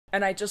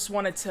and I just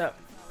wanted to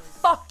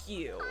fuck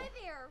you. Hi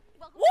there.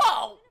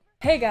 Whoa!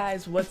 Hey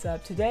guys, what's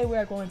up? Today we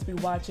are going to be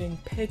watching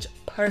Pitch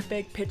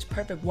Perfect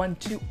 1,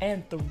 2,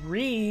 and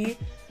 3.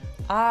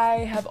 I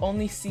have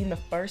only seen the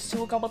first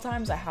two a couple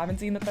times. I haven't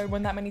seen the third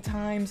one that many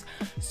times,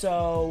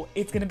 so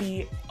it's gonna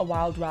be a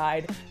wild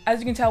ride. As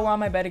you can tell, we're on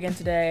my bed again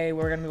today.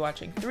 We're gonna be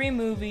watching 3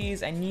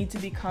 movies. I need to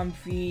be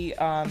comfy.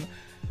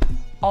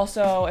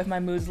 Also, if my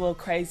mood's a little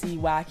crazy,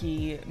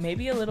 wacky,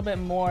 maybe a little bit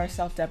more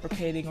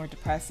self-deprecating or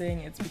depressing,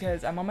 it's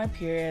because I'm on my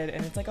period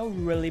and it's like a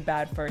really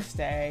bad first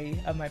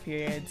day of my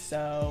period,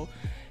 so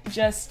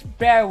just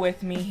bear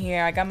with me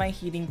here. I got my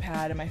heating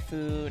pad and my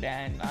food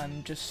and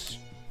I'm just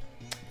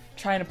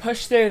trying to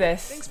push through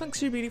this. Thanks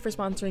Function to Beauty for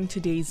sponsoring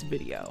today's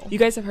video. You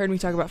guys have heard me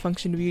talk about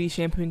Function to Beauty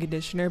shampoo and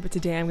conditioner, but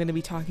today I'm going to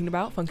be talking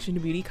about Function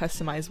to Beauty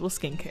customizable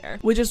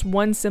skincare. With just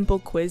one simple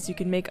quiz, you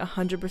can make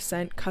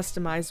 100%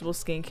 customizable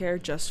skincare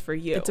just for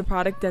you. It's a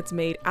product that's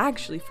made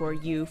actually for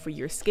you, for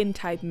your skin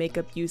type,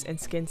 makeup use, and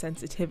skin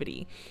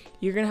sensitivity.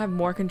 You're going to have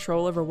more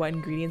control over what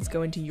ingredients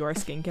go into your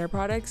skincare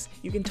products.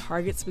 You can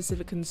target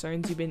specific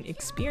concerns you've been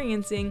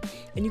experiencing,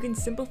 and you can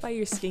simplify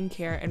your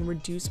skincare and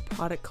reduce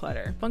product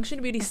clutter. Function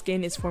to Beauty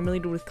skin is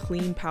formulated with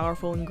clean,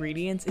 powerful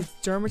ingredients. It's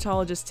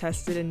dermatologist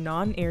tested and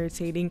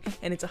non-irritating,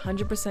 and it's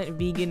 100%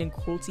 vegan and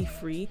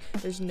cruelty-free.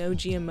 There's no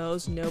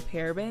GMOs, no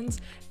parabens,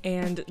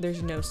 and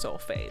there's no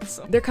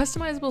sulfates. Their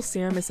customizable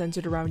serum is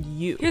centered around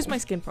you. Here's my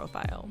skin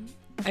profile.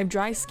 I have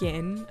dry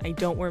skin, I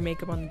don't wear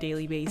makeup on a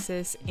daily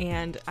basis,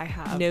 and I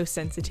have no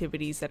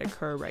sensitivities that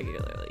occur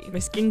regularly. My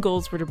skin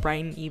goals were to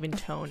brighten, even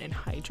tone, and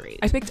hydrate.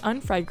 I picked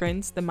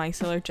Unfragrance, the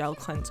micellar gel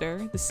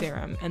cleanser, the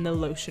serum, and the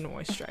lotion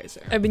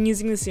moisturizer. I've been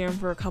using the serum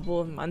for a couple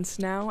of months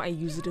now. I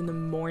use it in the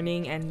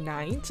morning and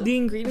night. The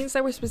ingredients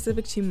that were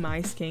specific to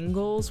my skin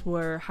goals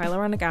were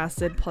hyaluronic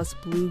acid plus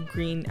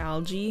blue-green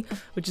algae,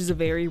 which is a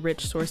very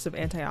rich source of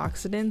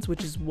antioxidants,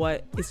 which is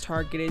what is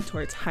targeted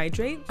towards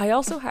hydrate. I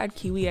also had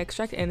kiwi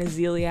extract and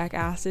azelaic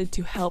acid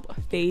to help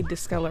fade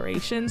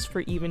discolorations for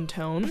even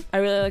tone. I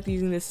really like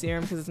using this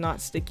serum because it's not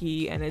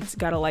sticky and it's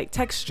got a light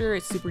texture,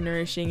 it's super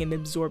nourishing and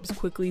absorbs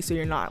quickly, so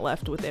you're not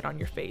left with it on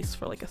your face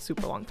for like a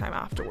super long time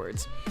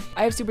afterwards.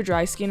 I have super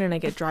dry skin and I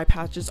get dry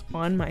patches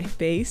on my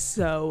face,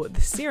 so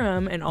the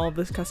serum and all of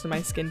the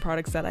customized skin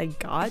products that I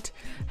got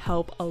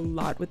help a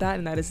lot with that,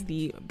 and that is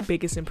the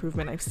biggest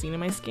improvement I've seen in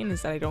my skin,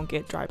 is that I don't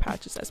get dry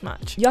patches as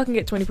much. Y'all can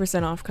get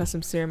 20% off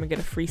custom serum and get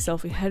a free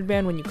selfie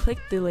headband when you click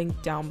the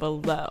link down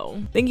below.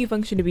 Thank you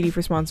Function to Beauty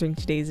for sponsoring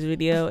today's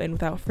video, and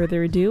without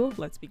further ado,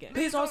 let's begin.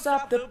 Please don't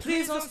stop the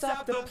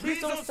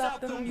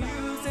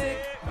music.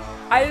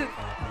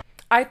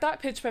 I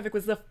thought Pitch Perfect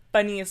was the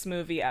funniest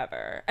movie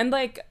ever, and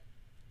like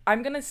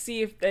I'm gonna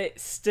see if it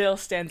still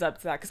stands up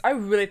to that, because I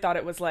really thought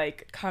it was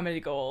like comedy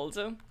gold.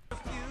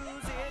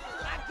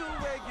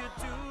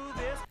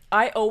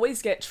 I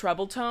always get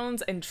treble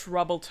tones and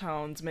trouble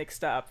tones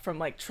mixed up, from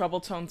like treble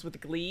tones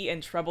with Glee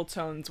and treble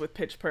tones with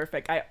Pitch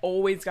Perfect. I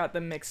always got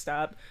them mixed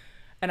up,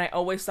 and I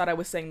always thought I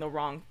was saying the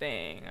wrong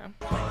thing.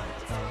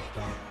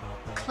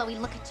 Chloe,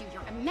 look at you.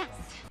 You're a mess.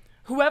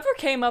 Whoever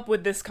came up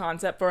with this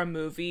concept for a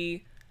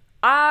movie,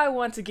 I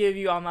want to give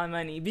you all my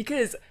money,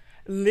 because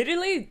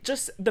literally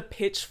just the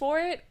pitch for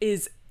it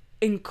is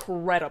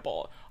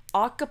incredible.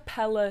 A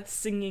cappella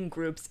singing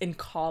groups in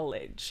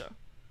college.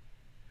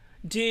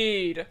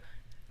 Dude,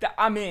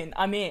 I'm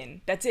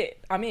in. That's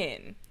it. I'm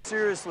in.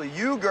 Seriously,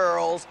 you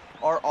girls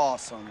are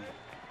awesome.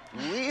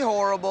 We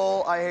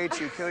horrible. I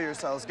hate you. Kill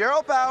yourselves.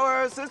 Girl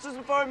power, sisters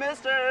before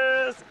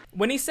misters.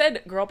 When he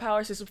said girl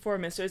power, sisters before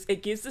misters,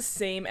 it gives the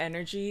same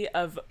energy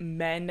of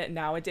men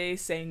nowadays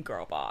saying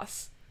girl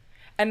boss.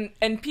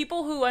 And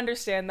people who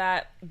understand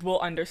that will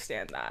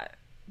understand that.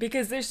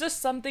 Because there's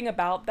just something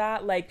about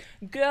that, like,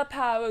 girl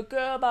power,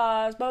 girl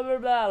boss, blah, blah,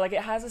 blah. Like,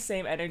 it has the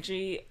same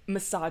energy,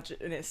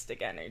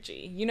 misogynistic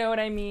energy. You know what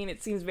I mean?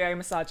 It seems very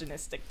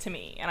misogynistic to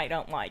me, and I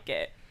don't like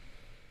it.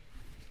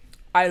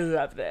 I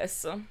love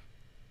this.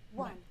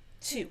 1,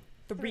 2,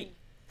 3,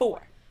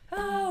 4.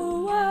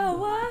 Oh.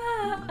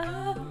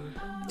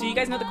 Do you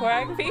guys know the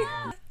choreography?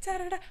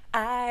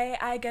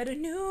 I got a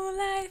new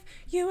life.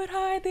 You would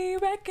hardly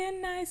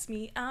recognize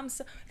me. I'm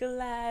so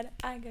glad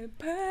I got a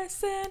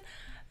person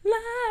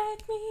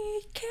like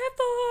me, care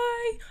for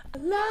you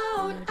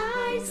alone.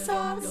 I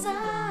saw the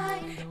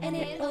sign and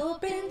it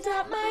opened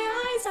up my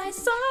eyes. I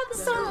saw the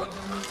song.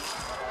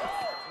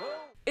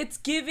 It's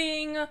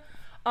giving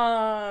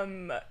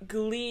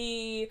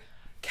Glee,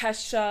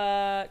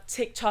 Kesha,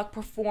 TikTok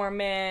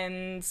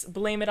performance,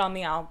 blame it on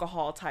the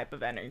alcohol type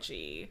of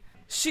energy.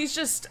 She's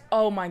just,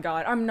 oh my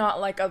god, I'm not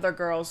like other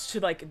girls to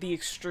like the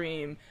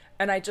extreme,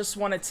 and I just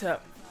wanted to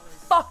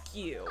fuck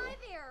you. Hi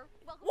there.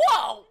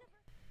 Whoa!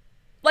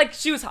 Like,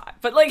 she was hot,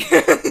 but like,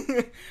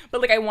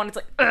 I wanted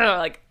to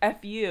like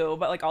F you,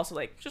 but like also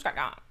like, she just got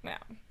gone. Yeah.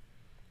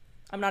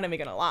 I'm not even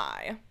gonna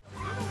lie.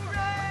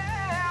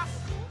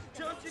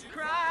 Don't you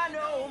cry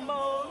no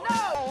more,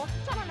 no.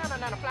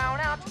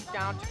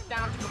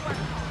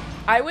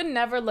 I would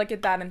never look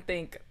at that and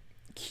think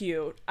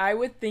cute. I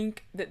would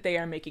think that they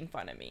are making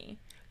fun of me.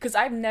 Because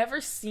I've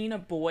never seen a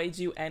boy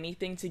do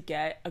anything to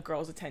get a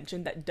girl's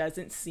attention that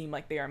doesn't seem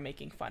like they are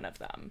making fun of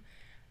them.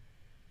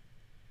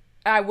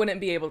 I wouldn't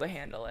be able to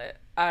handle it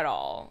at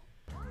all.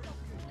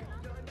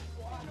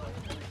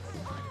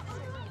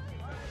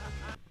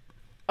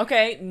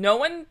 Okay, no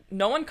one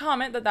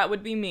comment that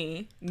would be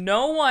me.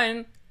 No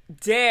one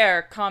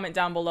dare comment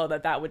down below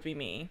that would be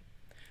me.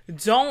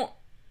 Don't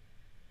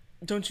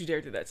you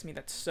dare do that to me.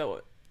 That's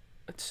so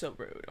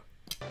rude.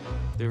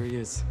 There he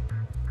is.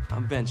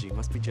 I'm Benji,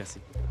 must be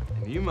Jesse.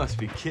 And you must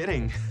be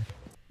kidding.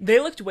 They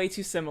looked way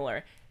too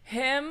similar.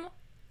 Him,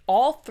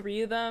 all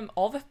three of them,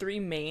 all the three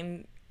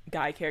main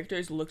guy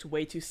characters looked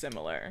way too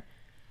similar.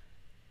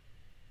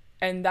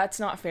 And that's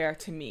not fair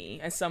to me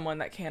as someone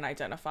that can't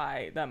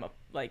identify them.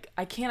 Like,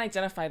 I can't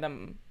identify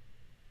them.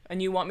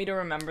 And you want me to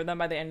remember them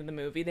by the end of the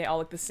movie? They all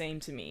look the same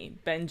to me.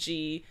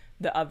 Benji,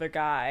 the other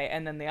guy,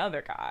 and then the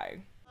other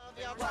guy.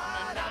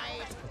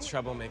 It's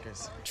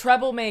troublemakers.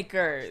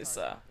 Troublemakers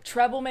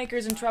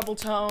and treble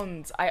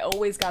tones. I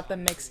always got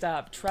them mixed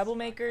up.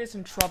 Troublemakers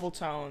and treble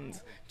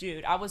tones.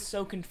 Dude, I was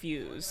so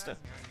confused.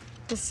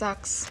 This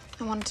sucks.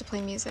 I wanted to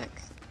play music.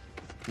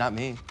 Not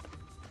me.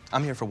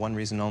 I'm here for one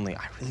reason only.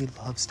 I really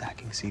love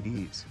stacking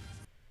CDs.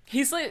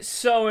 He's like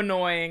so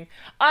annoying.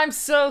 I'm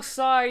so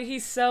sorry.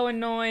 He's so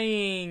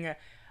annoying.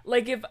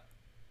 Like, if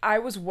I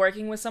was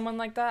working with someone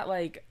like that,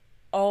 like,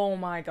 oh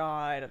my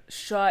god,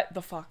 shut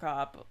the fuck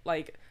up.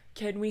 Like,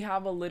 can we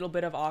have a little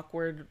bit of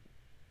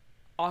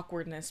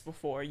awkwardness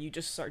before you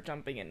just start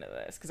jumping into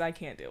this? Because I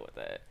can't deal with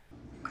it.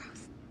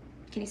 Gross.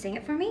 Can you sing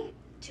it for me?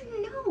 Dude,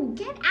 no,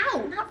 get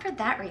out. Not for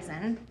that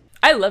reason.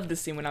 I loved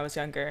this scene when I was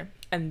younger,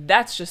 and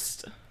that's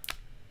just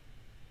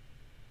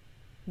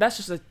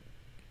a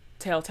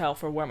telltale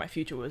for where my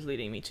future was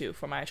leading me to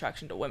for my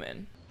attraction to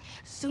women.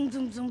 Zoom,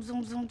 zoom, zoom,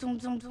 zoom, zoom, zoom,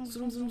 zoom, zoom,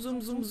 Zoom, zoom,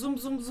 zoom, zoom, zoom,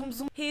 zoom, zoom,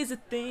 zoom. Here's the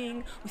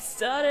thing, we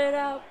started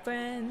out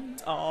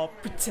friends, all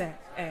pretend,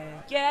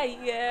 yeah,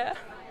 yeah.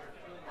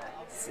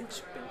 Since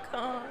you've been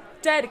gone,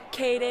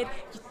 dedicated,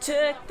 you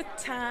took the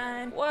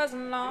time.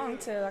 Wasn't long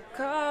till I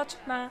called you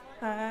mine.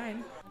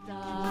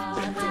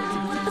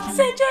 But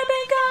since you've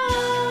been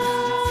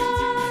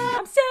gone,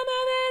 I'm still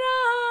moving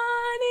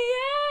on,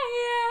 yeah,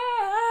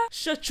 yeah.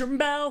 Shut your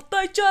mouth,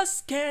 I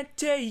just can't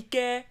take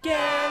it.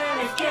 Again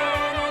and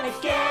again and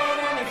again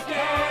and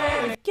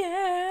again and again.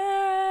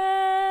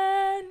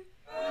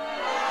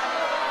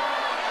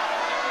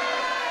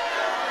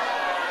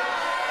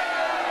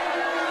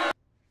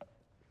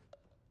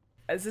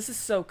 As this is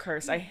so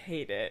cursed, I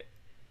hate it.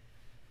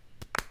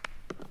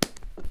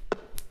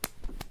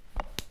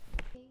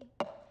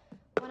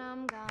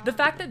 The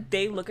fact that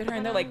they look at her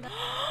and they're like,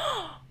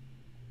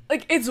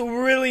 like, it's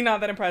really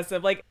not that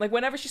impressive. Like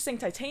whenever she sings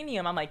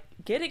Titanium, I'm like,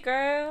 get it,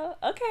 girl,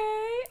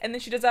 okay. And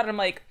then she does that and I'm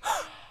like,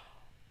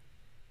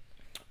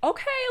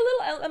 okay, a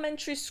little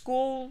elementary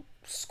school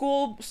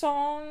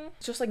song.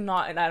 It's just like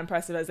not that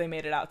impressive as they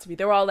made it out to be.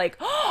 They were all like,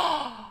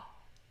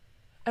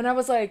 and I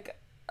was like,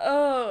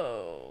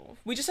 oh,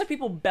 we just had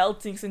people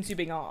belting Since You've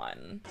Been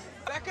Gone.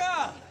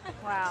 Becca!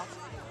 Wow.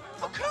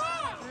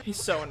 He's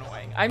so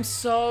annoying. I'm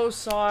so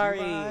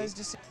sorry.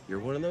 You're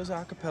one of those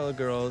acapella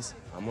girls,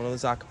 I'm one of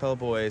those acapella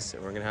boys,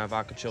 and we're gonna have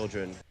aca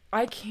children.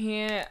 I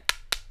can't.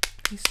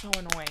 He's so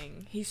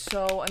annoying. He's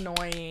so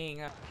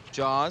annoying.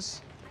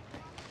 Jaws,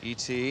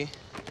 E.T.,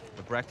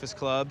 The Breakfast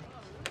Club,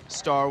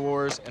 Star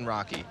Wars, and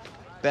Rocky.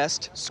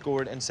 Best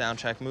scored and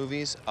soundtrack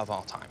movies of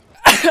all time.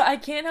 I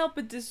can't help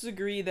but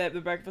disagree that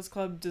The Breakfast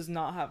Club does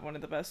not have one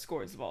of the best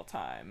scores of all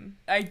time.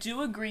 I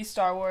do agree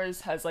Star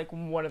Wars has like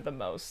one of the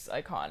most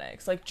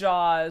iconics. Like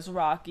Jaws,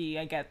 Rocky,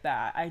 I get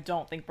that. I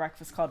don't think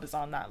Breakfast Club is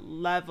on that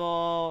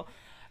level.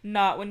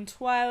 Not when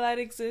Twilight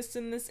exists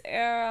in this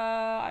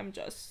era. I'm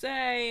just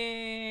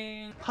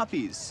saying.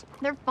 Puppies.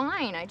 They're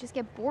fine. I just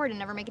get bored and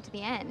never make it to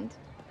the end.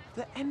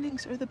 The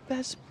endings are the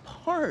best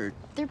part.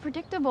 They're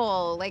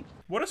predictable. Like,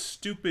 What a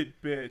stupid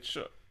bitch.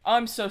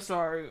 I'm so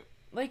sorry.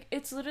 Like,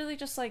 it's literally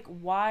just like,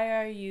 why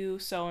are you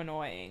so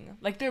annoying?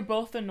 Like, they're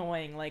both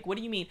annoying. Like, what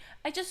do you mean?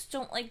 I just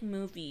don't like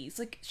movies.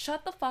 Like,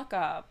 shut the fuck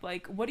up.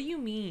 Like, what do you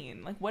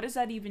mean? Like, what does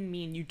that even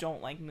mean, you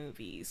don't like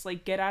movies?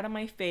 Like, get out of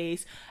my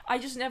face. I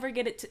just never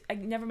I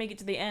never make it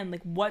to the end.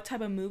 Like, what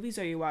type of movies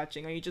are you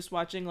watching? Are you just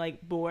watching,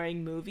 like,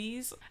 boring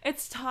movies?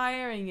 It's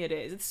tiring, it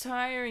is. It's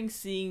tiring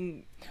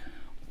seeing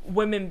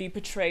women be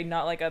portrayed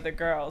not like other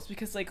girls.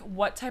 Because, like,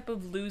 what type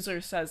of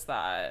loser says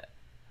that?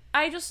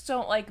 I just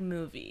don't like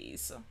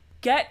movies.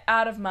 Get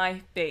out of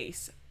my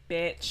face,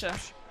 bitch.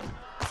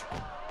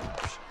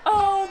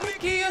 Oh,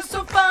 Mickey, you're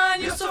so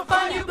fine, you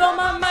blow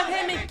my mind.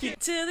 Hey, Mickey,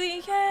 till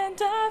the end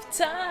of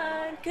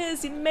time,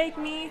 'cause you make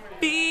me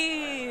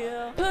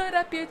feel. Put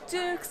up your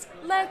dukes,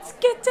 let's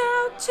get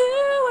down to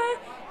it.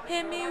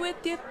 Hit me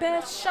with your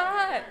best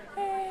shot.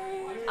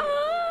 Hey,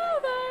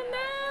 over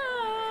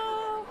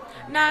now.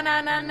 Na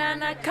na na na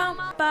na, come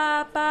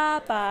ba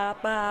ba ba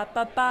ba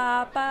ba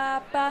ba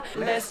ba ba.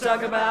 Let's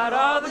talk about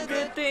all the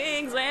good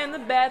things and the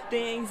bad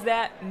things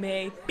that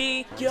may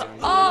be. You're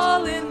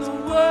all in the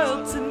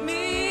world to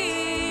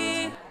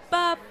me.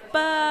 Ba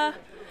ba.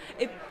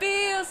 It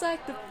feels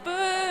like the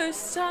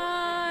first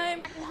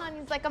time.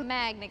 like a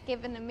magnet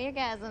giving him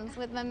orgasms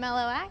with my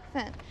mellow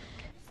accent.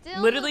 Still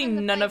Literally moving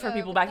the none of her playbook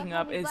people with backing the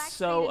up homie is Black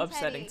so Spade and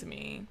upsetting Teddy. to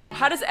me.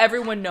 How does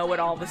everyone know it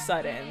all of a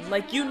sudden?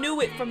 Like, you knew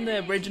it from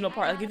the original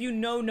part. Like, if you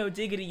know No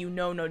Diggity, you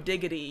know No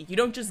Diggity. You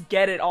don't just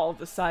get it all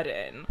of a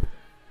sudden.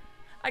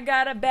 I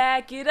gotta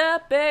back it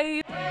up,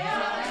 babe.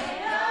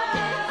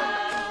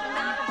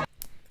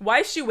 Why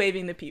is she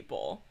waving to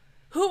people?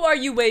 Who are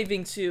you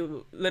waving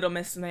to, little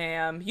Miss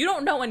Ma'am? You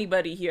don't know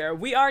anybody here.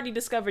 We already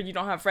discovered you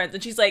don't have friends.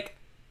 And she's like,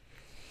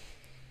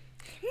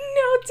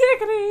 no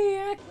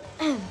diggity.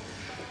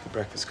 The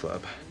Breakfast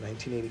Club,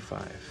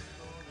 1985.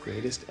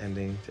 Greatest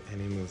ending to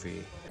any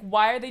movie.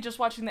 Why are they just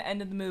watching the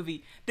end of the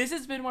movie? This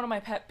has been one of my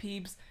pet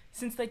peeves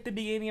since like the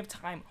beginning of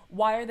time.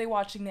 Why are they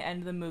watching the end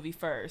of the movie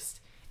first?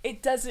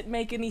 It doesn't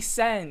make any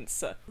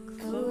sense.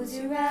 Close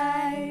your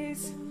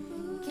eyes,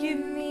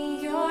 give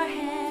me your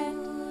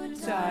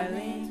hand,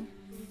 darling.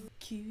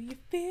 Can you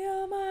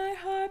feel my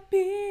heart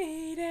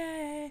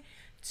beating?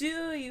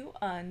 Do you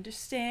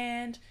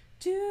understand?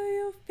 Do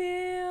you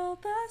feel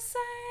the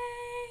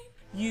same?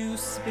 You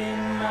spin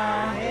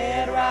my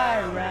head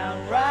right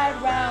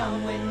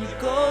round when you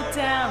go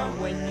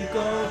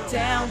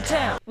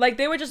downtown. Like,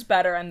 they were just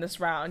better in this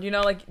round, you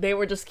know? Like, they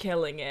were just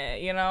killing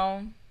it, you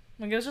know?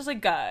 Like, it was just,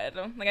 like, good.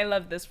 Like, I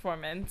love this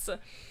performance.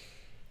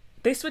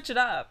 They switch it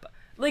up.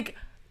 Like,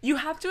 you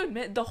have to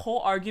admit, the whole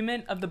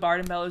argument of the Bard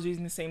and Bellows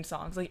using the same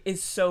songs, like,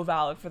 is so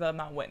valid for them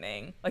not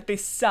winning. Like, they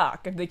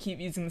suck if they keep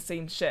using the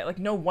same shit. Like,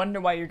 no wonder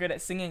why you're good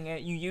at singing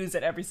it. You use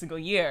it every single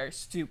year,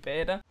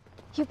 stupid.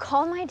 You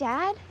call my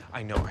dad?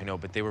 I know,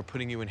 but they were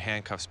putting you in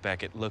handcuffs,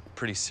 Beck. It looked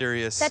pretty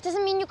serious. That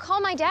doesn't mean you call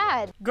my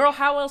dad. Girl,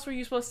 how else were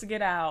you supposed to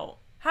get out?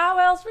 How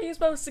else were you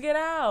supposed to get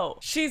out?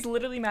 She's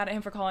literally mad at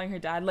him for calling her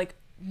dad. Like,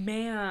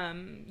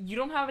 ma'am, you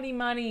don't have any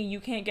money. You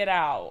can't get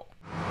out.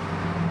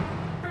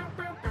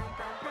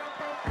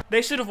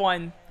 They should have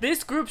won.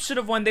 This group should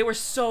have won. They were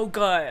so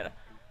good.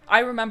 I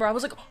remember I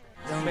was like,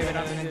 blame it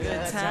on the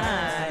good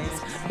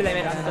times. Blame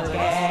it on the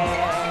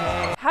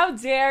good. How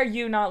dare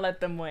you not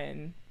let them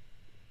win?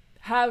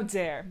 How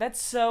dare. That's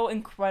so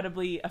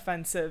incredibly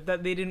offensive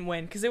that they didn't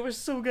win because they were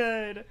so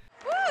good.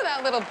 Ooh,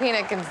 that little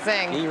peanut can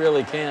sing. He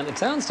really can. It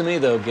sounds to me,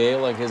 though, Gail,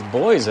 like his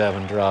boys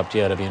haven't dropped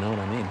yet, if you know what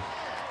I mean.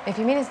 If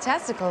you mean his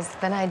testicles,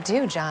 then I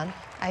do, John.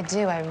 I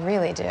do, I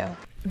really do.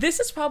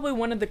 This is probably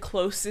one of the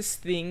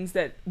closest things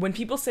that when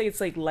people say it's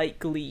like light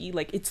Glee,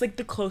 like it's like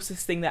the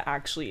closest thing that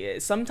actually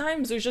is.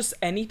 Sometimes there's just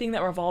anything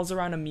that revolves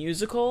around a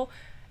musical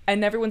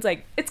and everyone's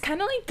like, it's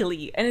kind of like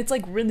Glee. And it's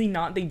like really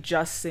not, they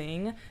just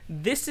sing.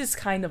 This is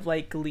kind of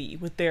like Glee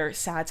with their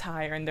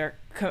satire and their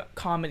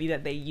comedy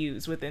that they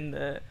use within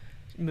the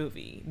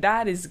movie.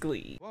 That is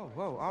Glee.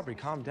 Whoa, Aubrey,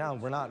 calm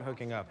down. We're not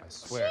hooking up, I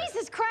swear.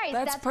 Jesus Christ,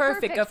 That's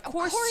perfect. Of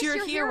course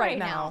you're here right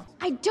now.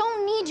 I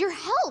don't need your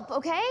help,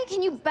 okay?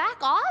 Can you back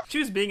off? She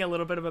was being a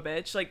little bit of a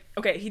bitch. Like,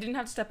 okay, he didn't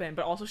have to step in,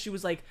 but also she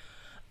was like,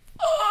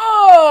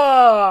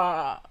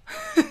 oh!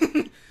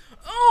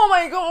 Oh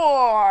my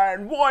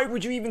god! Why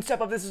would you even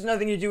step up? This has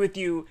nothing to do with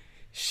you.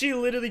 She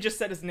literally just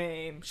said his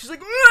name. She's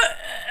like,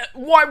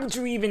 why would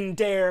you even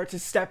dare to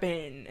step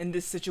in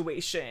this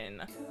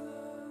situation?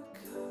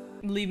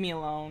 Leave me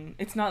alone.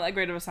 It's not that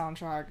great of a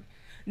soundtrack.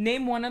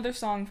 Name one other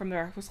song from The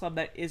Breakfast Club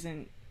that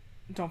isn't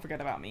Don't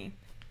Forget About Me.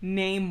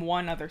 Name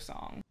one other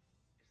song.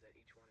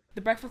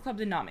 The Breakfast Club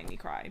did not make me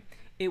cry.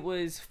 It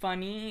was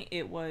funny.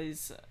 It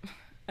was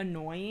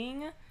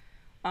annoying.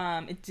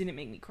 It didn't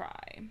make me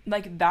cry.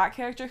 Like, that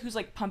character who's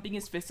like pumping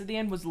his fist at the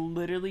end was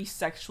literally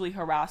sexually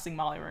harassing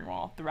Molly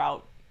Ringwald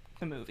throughout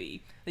the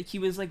movie. Like, he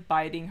was like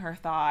biting her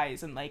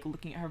thighs and like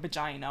looking at her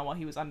vagina while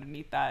he was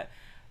underneath that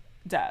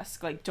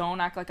desk. Like, don't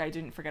act like I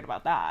didn't forget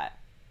about that.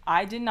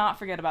 I did not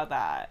forget about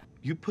that.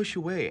 You push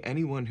away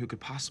anyone who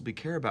could possibly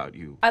care about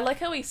you. I like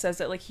how he says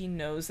that, like, he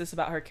knows this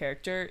about her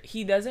character.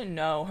 He doesn't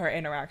know her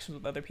interactions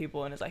with other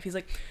people in his life. He's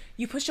like,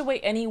 you push away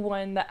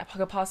anyone that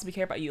could possibly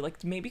care about you.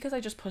 Like, maybe because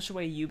I just push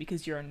away you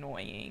because you're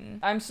annoying.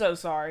 I'm so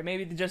sorry.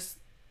 Maybe just,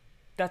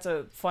 that's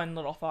a fun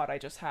little thought I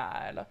just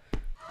had.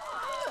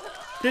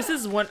 This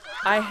is one,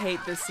 I hate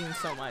this scene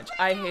so much.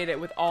 I hate it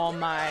with all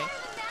my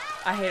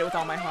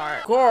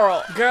heart.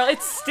 Girl,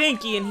 it's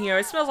stinky in here.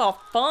 It smells all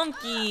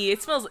funky.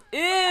 It smells,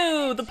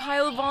 ew, the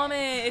pile of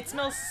vomit. It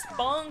smells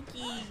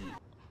spunky.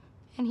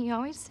 And he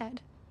always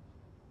said,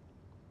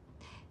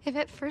 if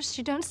at first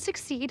you don't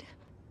succeed,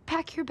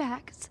 pack your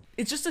bags.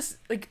 It's just a,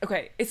 like,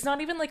 okay, it's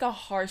not even like a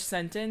harsh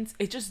sentence.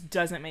 It just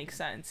doesn't make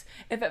sense.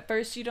 If at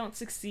first you don't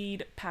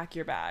succeed, pack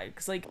your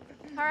bags. Like,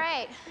 All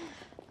right,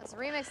 let's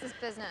remix this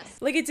business.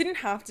 like, it didn't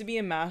have to be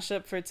a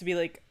mashup for it to be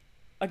like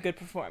a good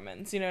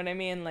performance, you know what I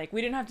mean? Like, we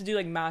didn't have to do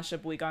like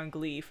mashup week on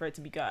Glee for it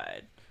to be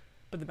good,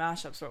 but the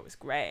mashups were always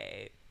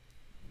great.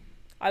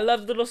 I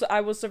loved little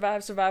I Will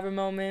Survive Survivor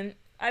moment.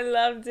 I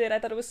loved it. I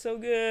thought it was so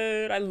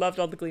good. I loved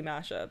all the Glee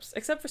mashups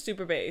except for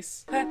Super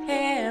Bass. Her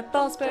hair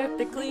falls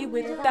perfectly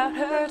without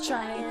her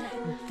trying.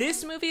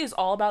 This movie is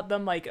all about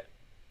them like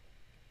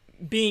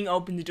being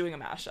open to doing a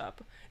mashup.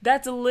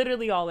 That's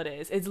literally all it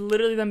is. It's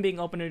literally them being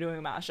open to doing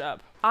a mashup.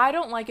 I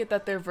don't like it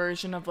that their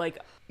version of like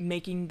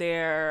making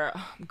their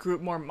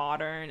group more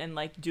modern and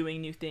like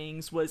doing new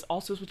things was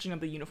also switching up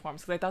the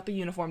uniforms, because I thought the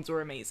uniforms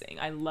were amazing.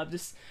 I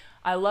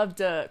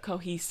loved a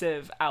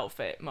cohesive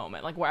outfit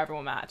moment, like where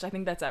everyone matched. I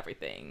think that's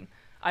everything.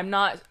 I'm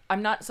not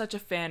such a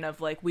fan of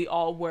like we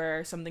all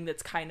wear something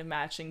that's kind of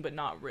matching but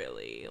not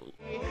really.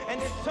 And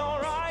it's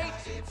all right.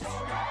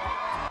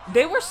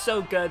 They were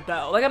so good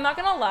though. Like I'm not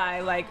gonna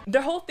lie, like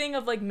the whole thing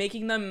of like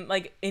making them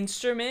like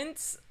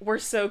instruments were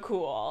so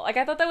cool. Like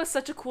I thought that was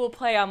such a cool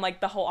play on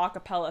like the whole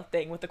acapella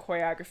thing with the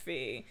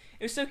choreography.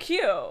 It was so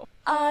cute.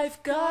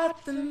 I've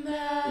got the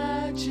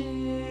magic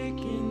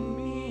in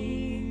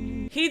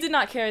me. He did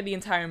not carry the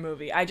entire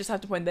movie. I just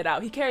have to point that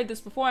out. He carried this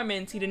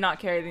performance. He did not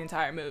carry the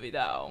entire movie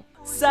though.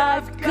 So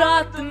I've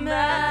got the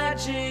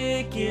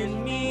magic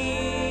in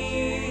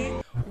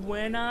me.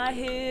 When I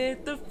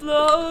hit the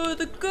floor,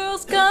 the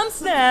girls come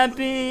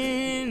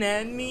snapping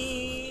at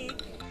me.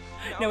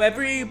 Now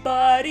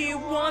everybody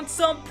wants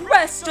some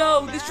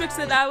presto. These tricks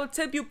that I will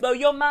tip you blow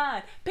your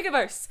mind. Pick a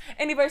verse.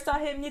 Any verse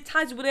I'll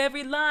hypnotize you with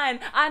every line.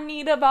 I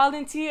need a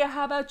volunteer.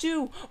 How about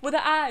you? With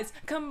the eyes.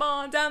 Come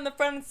on down the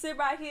front and sit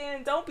right here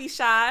and don't be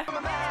shy.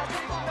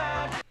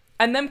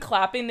 And them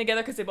clapping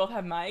together because they both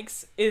have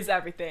mics is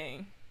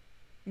everything.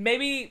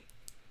 Maybe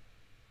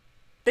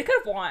they could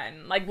have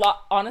won. Like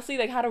honestly,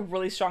 they had a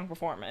really strong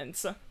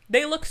performance.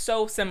 They look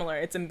so similar.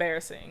 It's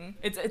embarrassing.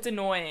 It's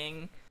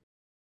annoying.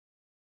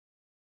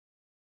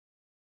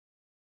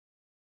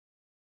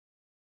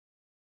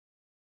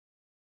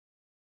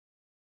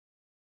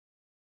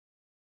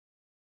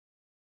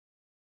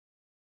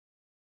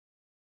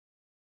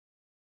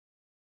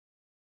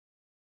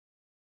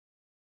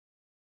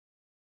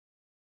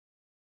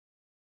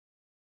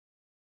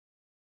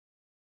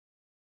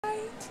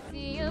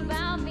 See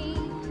about me.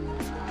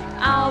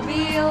 I'll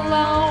be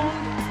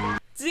alone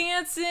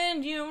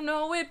dancing, you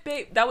know it,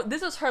 babe.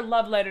 This was her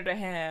love letter to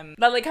him.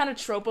 That like kind of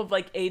trope of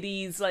like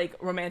 80s like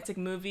romantic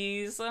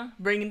movies.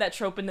 Bringing that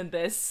trope into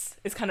this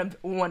is kind of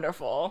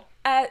wonderful.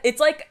 It's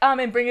like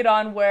in Bring It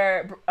On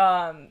where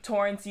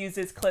Torrance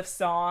uses Cliff's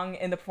song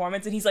in the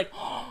performance and he's like,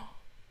 oh,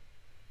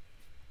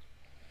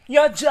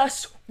 you're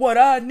just what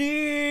I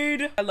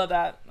need. I love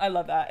that. I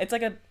love that. It's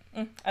like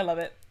I love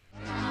it.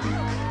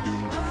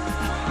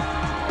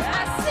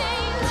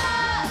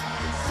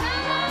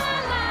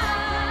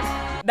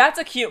 That's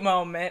a cute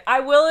moment. I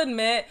will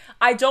admit,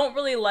 I don't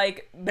really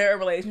like their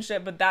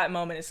relationship, but that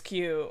moment is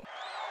cute.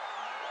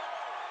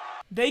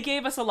 They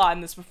gave us a lot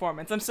in this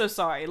performance. I'm so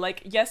sorry.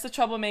 Like, yes, the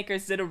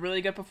Troublemakers did a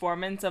really good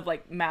performance of,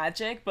 like,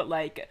 magic, but,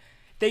 like,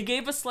 they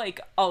gave us,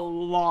 like, a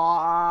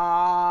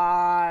lot.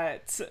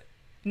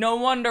 No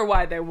wonder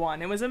why they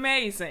won. It was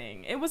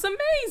amazing. It was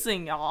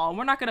amazing, y'all.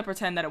 We're not gonna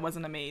pretend that it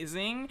wasn't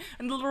amazing.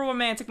 And the little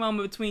romantic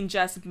moment between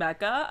Jess and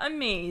Becca,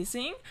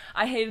 amazing.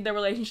 I hated their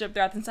relationship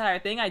throughout the entire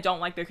thing. I don't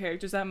like their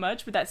characters that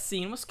much, but that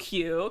scene was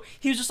cute.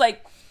 He was just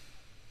like,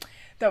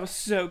 that was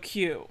so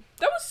cute.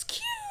 That was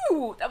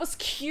cute. That was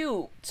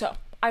cute. So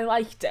I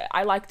liked it.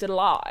 I liked it a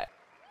lot.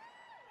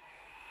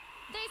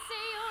 They say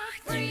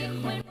you're free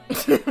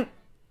when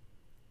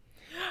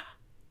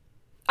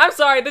I'm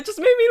sorry, that just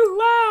made me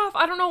laugh.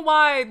 I don't know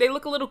why. They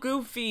look a little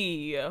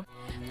goofy.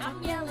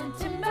 I'm yelling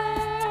timber.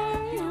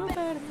 You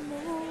better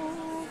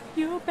move.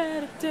 You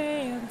better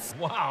dance.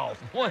 Wow,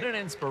 what an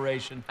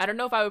inspiration. I don't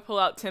know if I would pull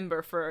out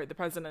Timber for the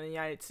President of the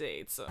United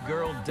States.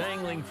 Girl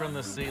dangling from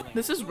the ceiling.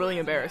 This is really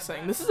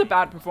embarrassing. This is a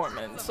bad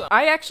performance.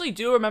 I actually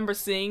do remember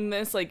seeing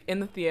this like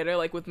in the theater,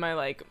 like with my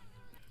like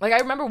I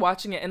remember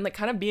watching it and like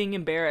kind of being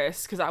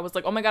embarrassed because I was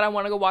like, oh my god, I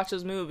want to go watch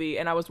this movie,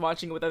 and I was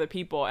watching it with other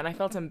people and I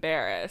felt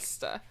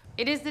embarrassed.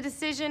 It is the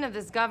decision of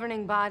this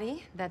governing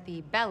body that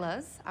the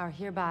Bellas are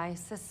hereby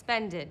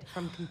suspended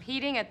from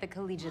competing at the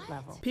collegiate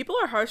level. People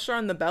are harsher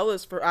on the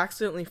Bellas for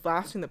accidentally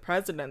flashing the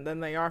president than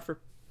they are for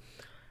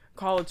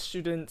college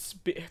students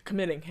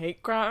committing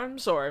hate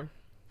crimes or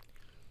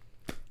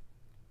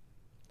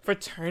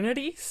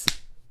fraternities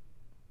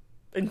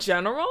in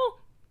general.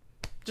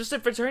 Just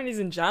in fraternities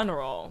in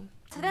general.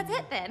 So that's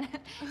it then.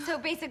 So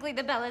basically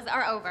the Bellas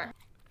are over.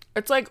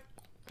 It's like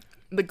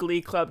the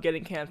Glee Club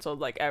getting canceled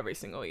like every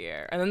single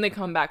year, and then they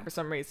come back for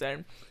some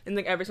reason, and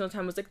like every single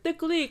time it's like the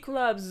Glee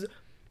Club's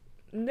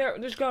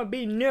there's gonna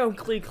be no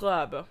Glee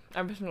Club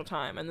every single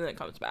time, and then it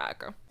comes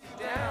back.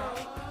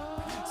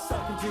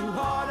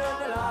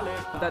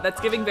 That's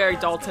giving very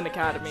Dalton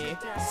Academy.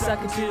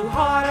 Sucking too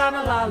hard on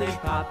a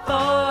lollipop,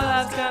 oh,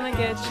 that's gonna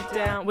get you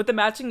down. With the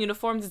matching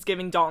uniforms, it's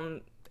giving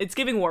Dalton. It's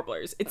giving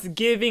Warblers. It's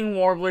giving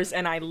Warblers,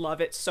 and I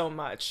love it so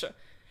much.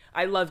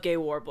 I love gay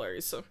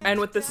Warblers. And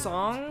with the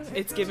song,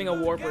 it's giving a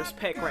Warblers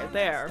pick right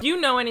there. If you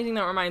know anything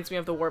that reminds me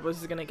of the Warblers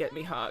is gonna get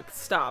me hooked.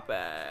 Stop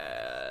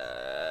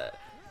it.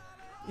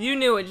 You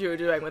knew what you were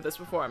doing with this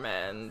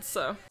performance.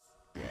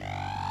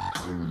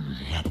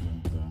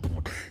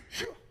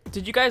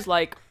 Did you guys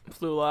like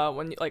Flula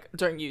when like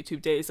during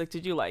YouTube days? Like,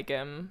 did you like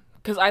him?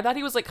 Because I thought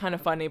he was like kind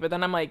of funny, but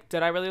then I'm like,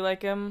 did I really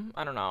like him?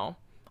 I don't know.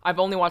 I've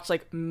only watched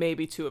like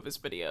maybe 2 of his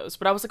videos,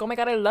 but I was like, oh my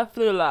god, I love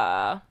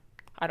Flula.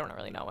 I don't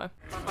really know it.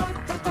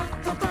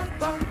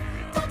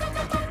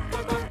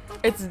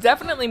 It's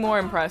definitely more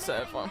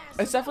impressive.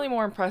 It's definitely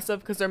more impressive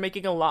because they're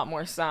making a lot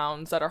more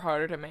sounds that are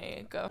harder to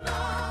make.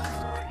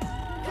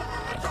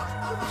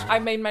 I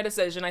made my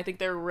decision. I think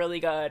they're really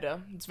good.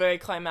 It's very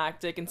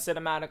climactic and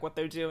cinematic what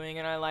they're doing,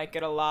 and I like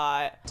it a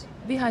lot.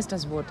 Wie heißt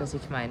das Wort, das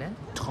ich meine?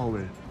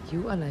 Troll.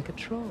 You are like a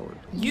troll.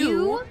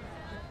 You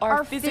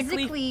are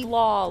physically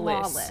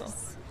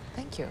flawless.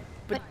 Thank you.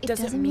 But it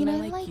doesn't mean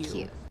I like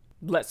you.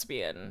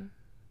 Lesbian.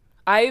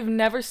 I've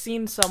never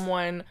seen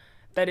someone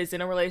that is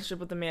in a relationship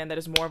with a man that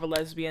is more of a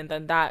lesbian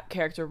than that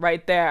character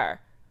right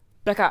there.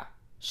 Becca,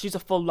 she's a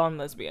full-on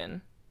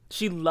lesbian.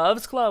 She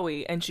loves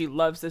Chloe, and she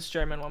loves this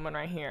German woman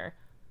right here.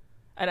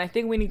 And I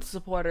think we need to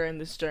support her in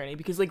this journey,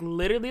 because like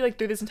literally like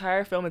through this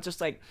entire film, it's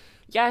just like,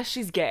 yeah,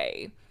 she's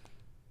gay,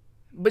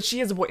 but she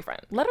has a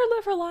boyfriend. Let her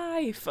live her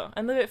life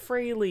and live it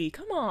freely.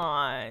 Come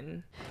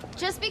on.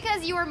 Just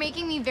because you are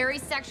making me very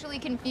sexually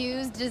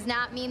confused does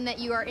not mean that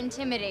you are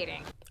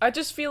intimidating. I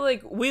just feel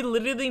like we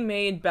literally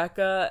made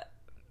Becca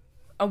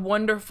a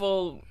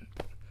wonderful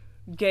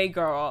gay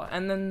girl,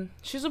 and then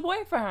she's a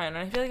boyfriend, and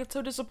I feel like it's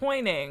so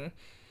disappointing.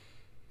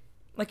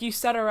 Like, you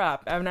set her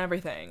up and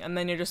everything, and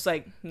then you're just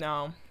like,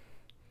 no.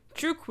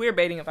 True queer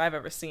baiting if I've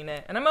ever seen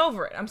it, and I'm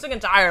over it. I'm sick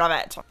and tired of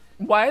it.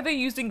 Why are they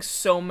using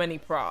so many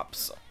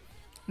props?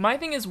 My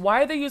thing is,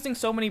 why are they using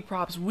so many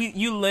props?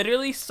 You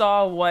literally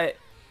saw what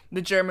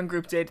the German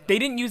group did. They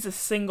didn't use a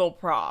single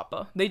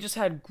prop. They just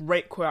had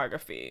great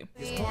choreography.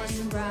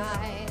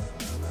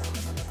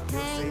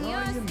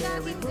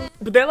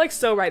 But they're like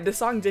so right. This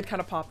song did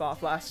kind of pop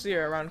off last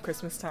year around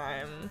Christmas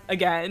time.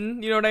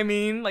 Again, you know what I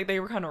mean? Like, they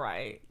were kind of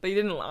right. They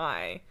didn't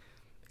lie.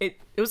 It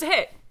was a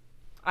hit.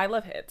 I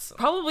love hits.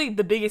 Probably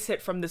the biggest hit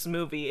from this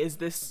movie is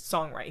this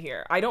song right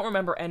here. I don't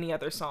remember any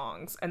other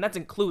songs, and that's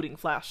including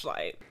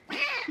Flashlight.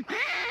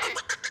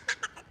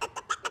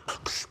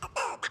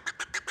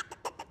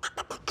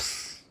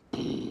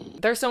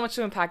 There's so much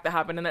to unpack that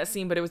happened in that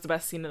scene, but it was the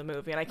best scene in the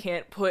movie, and I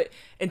can't put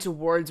into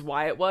words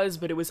why it was,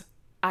 but it was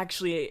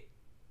actually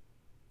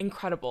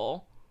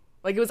incredible.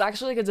 Like, it was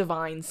actually like a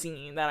divine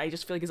scene that I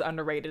just feel like is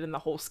underrated in the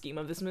whole scheme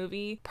of this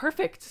movie.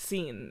 Perfect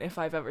scene if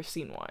I've ever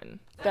seen one.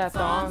 That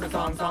thong,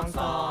 thong, thong,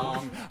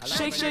 thong.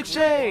 Shake, shake,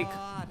 shake.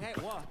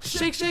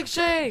 Shake, shake,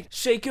 shake.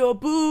 Shake your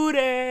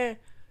booty.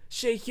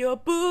 Shake your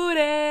booty.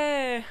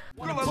 Girl,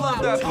 I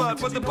love that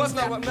butt, but the butt's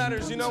not what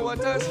matters. You know what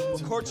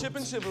does? Courtship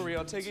and chivalry.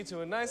 I'll take you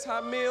to a nice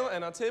hot meal,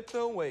 and I'll tip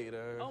the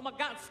waiter. Oh my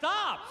God!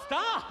 Stop!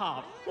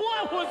 Stop!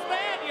 What was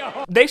that,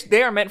 yo?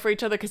 They are meant for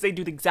each other because they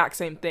do the exact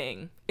same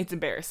thing. It's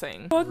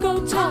embarrassing. Or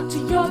go talk to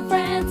your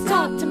friends,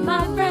 talk to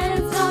my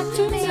friends, talk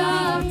to me.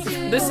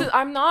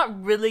 I'm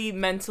not really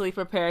mentally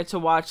prepared to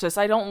watch this.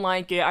 I don't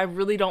like it. I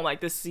really don't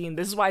like this scene.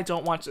 This is why I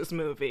don't watch this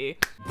movie.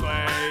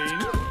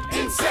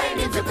 Insane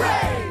in the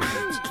brain.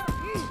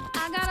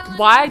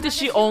 Why does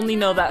she only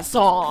know that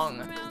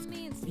song?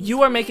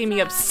 You are making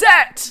me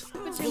upset!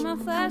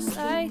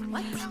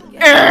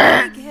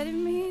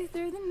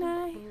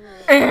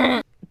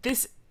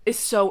 This is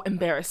so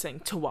embarrassing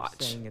to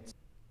watch.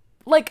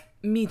 Like,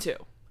 me too.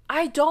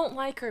 I don't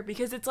like her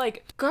because it's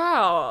like,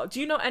 girl, do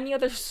you know any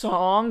other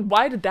song?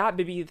 Why did that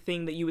be the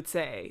thing that you would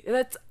say?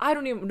 I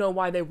don't even know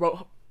why they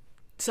wrote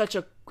such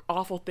an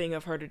awful thing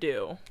of her to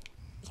do.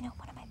 You know,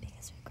 one of my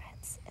biggest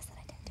regrets is that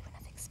I didn't do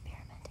enough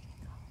experimenting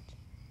in college.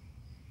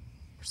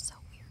 You're so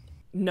weird.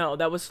 No,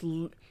 that was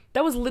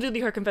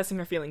literally her confessing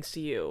her feelings to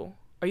you.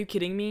 Are you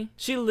kidding me?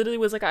 She literally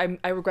was like,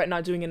 I regret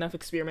not doing enough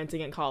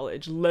experimenting in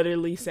college.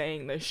 Literally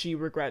saying that she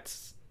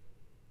regrets.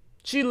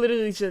 She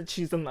literally said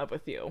she's in love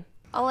with you.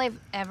 All I've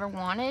ever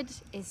wanted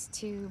is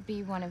to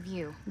be one of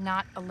you.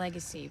 Not a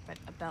legacy, but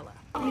a Bella.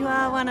 You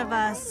are one of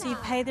us. You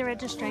pay the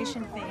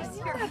registration fee.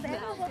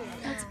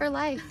 That's for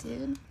life,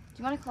 dude. Do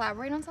you want to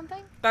collaborate on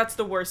something? That's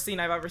the worst scene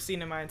I've ever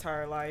seen in my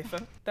entire life.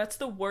 That's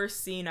the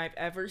worst scene I've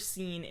ever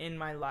seen in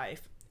my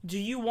life. Do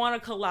you want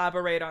to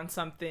collaborate on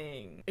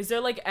something? Is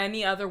there like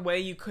any other way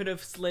you could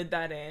have slid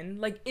that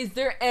in? Like, is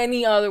there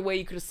any other way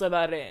you could have slid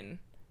that in?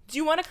 Do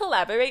you want to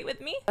collaborate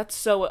with me? That's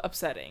so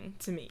upsetting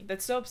to me.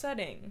 That's so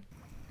upsetting.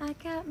 I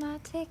got my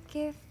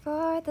ticket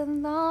for the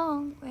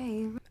long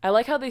way. I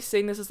like how they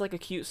sing this as like a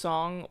cute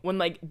song when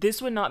like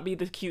this would not be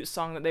the cute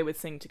song that they would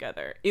sing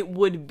together. It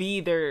would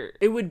be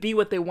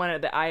what they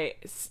wanted, the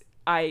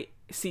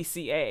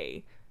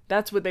ICCA.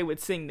 That's what they would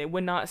sing. They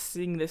would not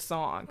sing this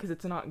song because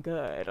it's not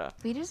good.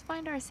 We just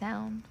find our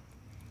sound.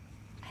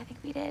 I think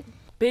we did.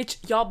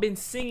 Bitch, y'all been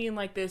singing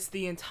like this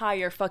the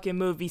entire fucking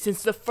movie.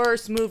 Since the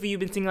first movie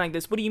you've been singing like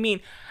this. What do you mean?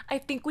 I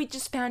think we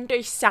just found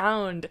our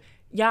sound.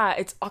 Yeah,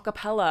 it's a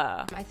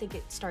cappella. I think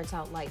it starts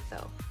out light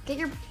though. Get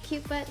your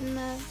cute butt in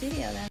the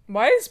studio then.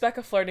 Why is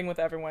Becca flirting with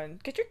everyone?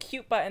 Get your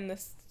cute butt in the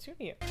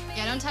studio.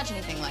 Yeah, don't touch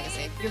anything,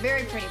 Legacy. You're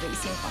very pretty, but you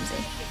seem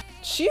clumsy.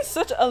 She's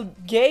such a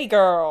gay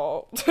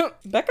girl.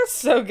 Becca's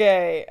so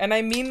gay. And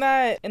I mean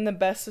that in the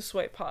bestest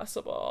way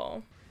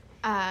possible.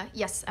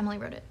 Yes, Emily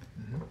wrote it.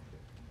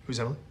 Who's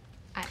Emily?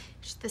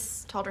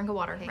 This tall drink of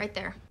water, right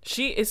there.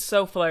 She is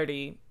so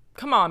flirty.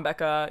 Come on,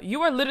 Becca.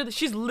 You are literally,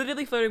 she's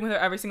literally flirting with her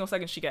every single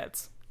second she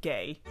gets.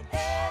 Gay.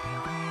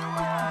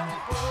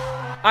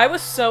 I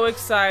was so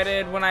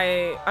excited when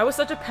I was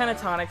such a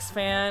Pentatonics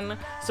fan,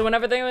 so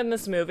whenever they were in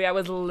this movie, I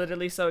was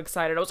literally so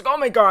excited. I was like, oh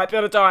my god,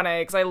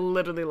 Pentatonics! I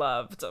literally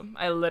loved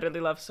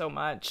so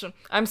much.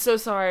 I'm so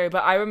sorry,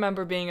 but I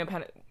remember being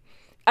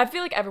I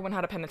feel like everyone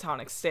had a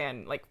Pentatonics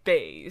stan, like,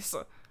 phase.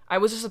 I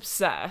was just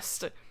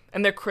obsessed.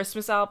 And their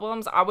Christmas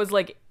albums, I was,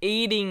 like,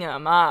 eating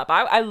them up.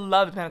 I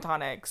loved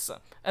Pentatonics.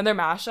 And their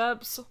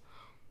mashups,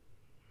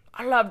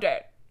 I loved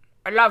it.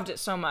 I loved it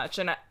so much,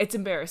 and it's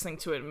embarrassing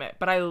to admit,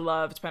 but I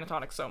loved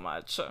Pentatonics so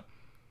much.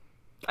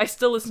 I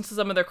still listen to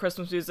some of their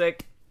Christmas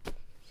music.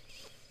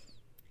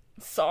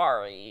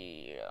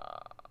 Sorry.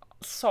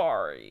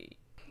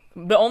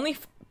 The only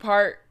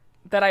part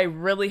that I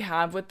really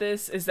have with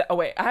this is that, oh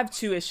wait, I have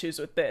 2 issues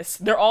with this.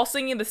 They're all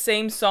singing the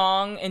same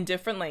song in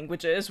different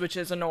languages, which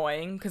is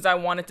annoying, because I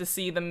wanted to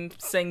see them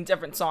sing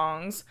different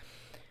songs.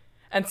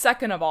 And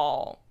second of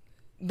all,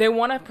 they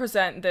want to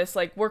present this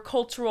like, we're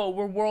cultural,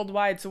 we're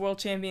worldwide, so world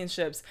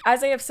championships.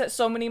 As they have set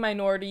so many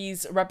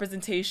minorities'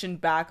 representation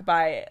back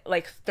by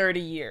like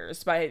 30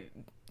 years by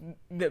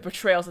the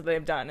portrayals that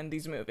they've done in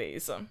these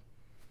movies.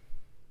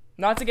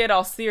 Not to get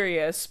all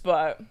serious,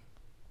 but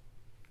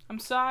I'm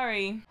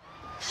sorry.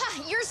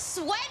 Your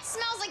sweat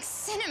smells like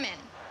cinnamon.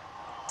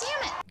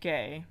 Damn it.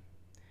 Gay.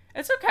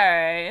 It's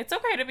okay. It's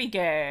okay to be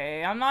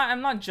gay. I'm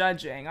not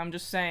judging. I'm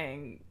just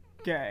saying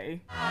gay.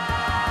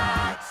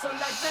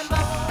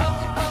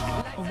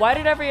 Why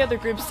did every other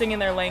group sing in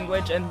their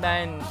language and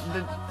then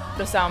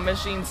the sound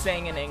machine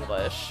sang in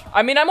English?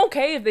 I mean, I'm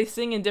okay if they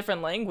sing in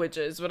different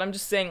languages, but I'm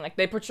just saying, like,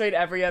 they portrayed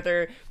every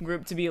other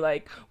group to be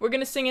like, we're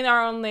gonna sing in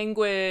our own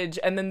language,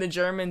 and then the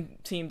German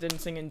team didn't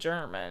sing in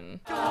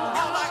German.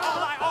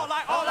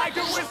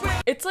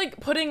 It's like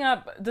putting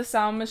up the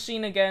sound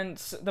machine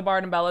against the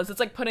Bard and Bellas. It's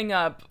like putting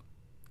up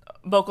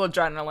Vocal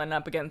Adrenaline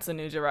up against the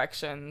New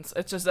Directions.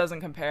 It just doesn't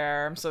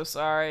compare. I'm so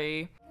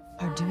sorry.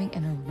 Are doing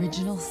an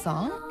original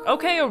song?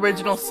 Okay,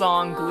 original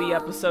song, Glee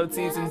episode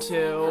season 2.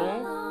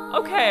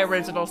 Okay,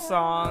 original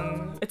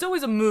song. It's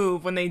always a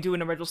move when they do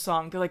an original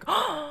song. They're like,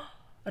 oh,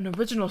 an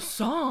original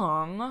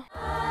song?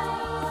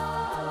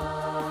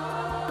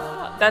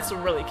 That's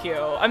really cute.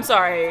 I'm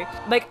sorry.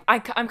 Like,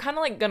 I'm kind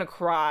of like gonna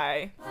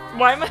cry.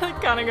 Why am I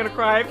like kind of gonna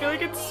cry? I feel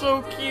like it's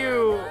so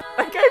cute.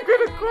 Like, I'm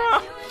gonna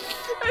cry.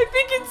 I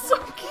think it's so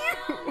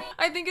cute.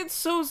 I think it's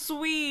so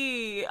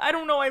sweet. I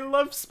don't know. I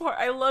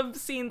love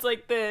scenes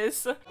like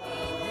this.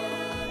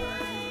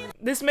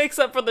 This makes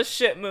up for the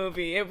shit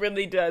movie. It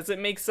really does. It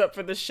makes up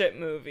for the shit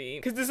movie.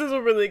 Because this is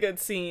a really good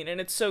scene and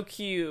it's so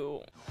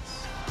cute.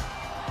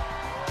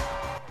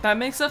 That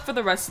makes up for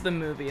the rest of the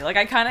movie. Like,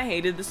 I kind of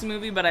hated this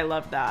movie, but I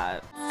love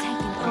that.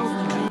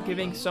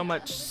 Giving so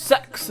much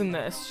sex in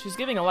this. She's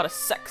giving a lot of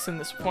sex in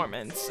this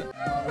performance.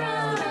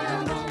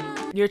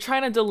 You're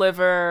trying to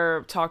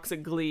deliver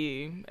toxic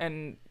Glee,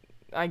 and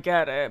I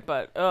get it,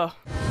 but ugh.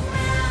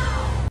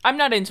 I'm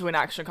not into an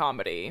action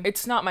comedy.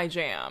 It's not my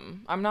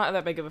jam. I'm not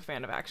that big of a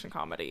fan of action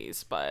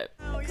comedies, but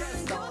oh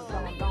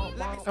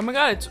my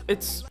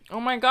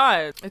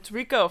god, it's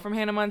Rico from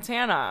Hannah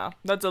Montana.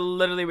 That's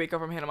literally Rico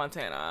from Hannah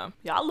Montana.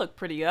 Y'all look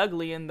pretty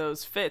ugly in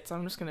those fits,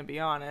 I'm just gonna be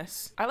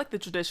honest. I like the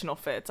traditional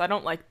fits. I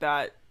don't like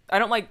that. I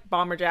don't like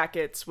bomber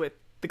jackets with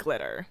the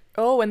glitter.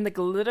 Oh, and the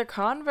glitter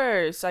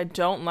Converse. I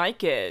don't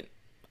like it.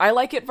 I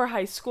like it for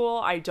high school.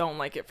 I don't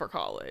like it for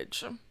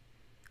college.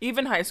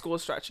 Even high school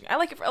is stretching. I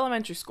like it for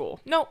elementary school.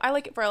 No, I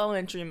like it for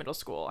elementary and middle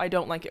school. I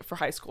don't like it for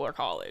high school or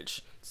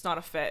college. It's not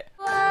a fit.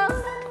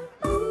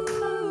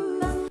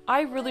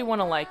 I really want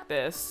to like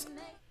this.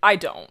 I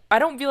don't. I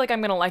don't feel like I'm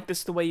gonna like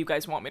this the way you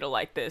guys want me to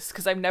like this,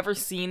 because I've never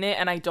seen it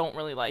and I don't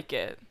really like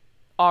it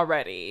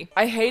already.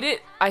 I hate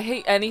it. I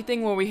hate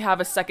anything where we have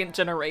a second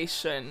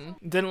generation.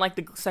 Didn't like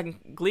the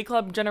second Glee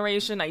Club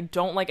generation. I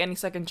don't like any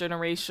second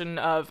generation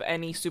of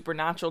any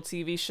Supernatural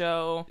TV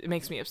show. It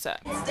makes me upset.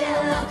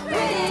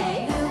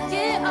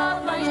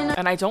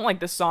 And I don't like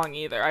this song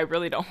either. I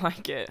really don't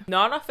like it.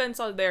 Not offense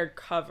on their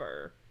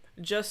cover,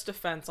 just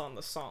offense on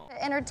the song.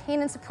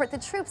 Entertain and support the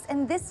troops,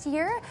 and this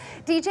year,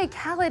 DJ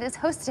Khaled is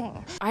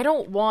hosting. I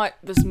don't want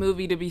this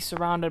movie to be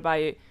surrounded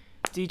by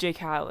DJ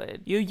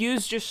Khaled. You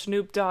used your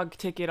Snoop Dogg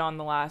ticket on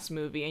the last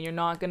movie, and you're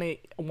not gonna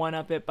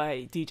one-up it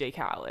by DJ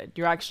Khaled.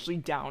 You're actually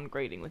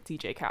downgrading with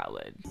DJ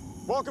Khaled.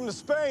 Welcome to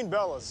Spain,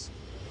 Bellas.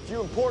 A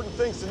few important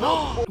things to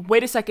know.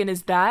 Wait a second,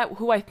 is that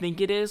who I think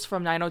it is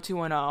from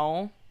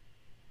 90210?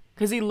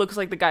 Because he looks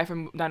like the guy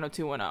from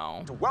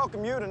 90210. To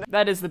welcome you to...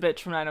 That is the bitch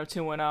from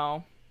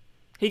 90210.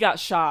 He got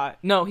shot.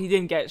 No, he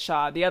didn't get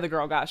shot. The other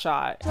girl got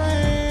shot.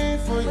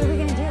 What are we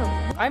gonna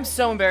do? I'm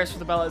so embarrassed for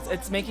the Bellas.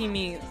 It's making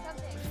me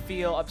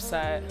feel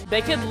upset.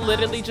 They could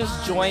literally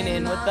just join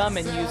in with them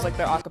and use like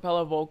their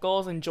acapella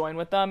vocals and join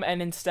with them,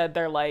 and instead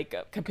they're like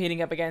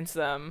competing up against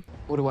them.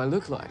 What do I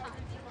look like?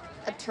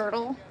 A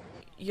turtle?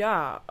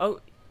 Yeah. Oh,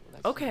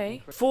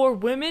 okay. For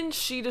women,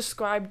 she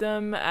described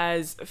them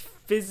as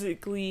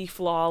physically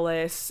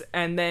flawless,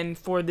 and then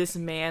for this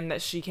man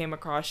that she came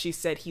across, she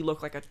said he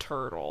looked like a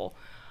turtle.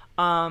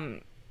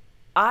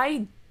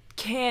 I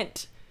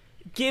can't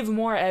give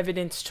more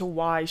evidence to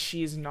why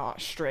she's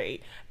not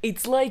straight.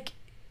 It's like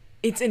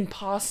it's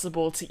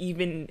impossible to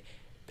even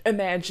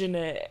imagine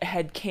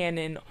a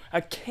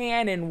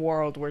canon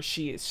world where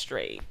she is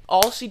straight.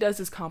 All she does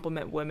is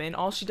compliment women.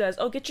 All she does,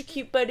 oh, get your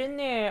cute butt in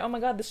there. Oh my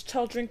god, this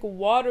tall drink of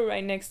water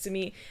right next to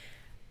me.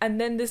 And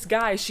then this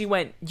guy, she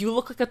went, you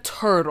look like a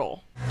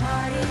turtle.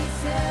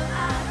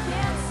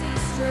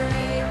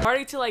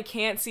 Party till I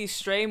can't see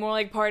straight. More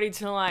like party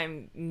till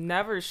I'm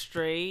never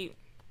straight.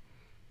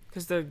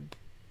 Because they're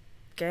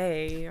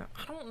gay.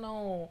 I don't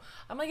know.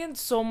 I'm like in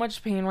so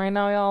much pain right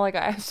now, y'all. Like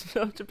I have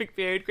such a big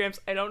period cramps.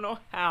 I don't know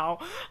how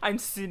I'm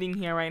sitting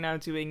here right now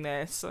doing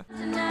this.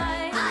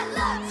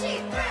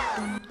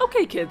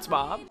 Okay, Kids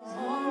Bob.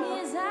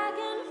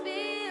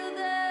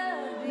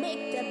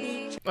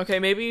 Okay,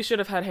 maybe you should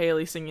have had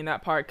Haley singing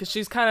that part because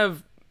she's kind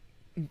of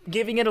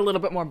giving it a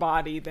little bit more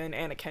body than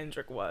Anna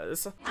Kendrick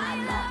was.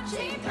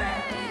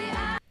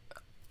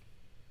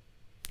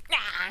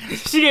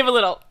 She gave a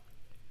little.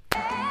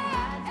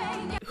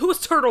 Who's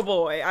Turtle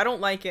Boy? I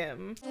don't like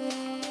him.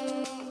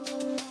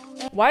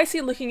 Why is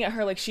he looking at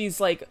her like she's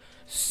like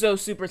so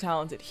super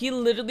talented? He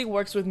literally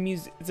works with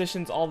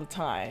musicians all the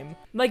time.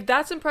 Like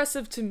that's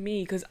impressive to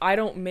me because I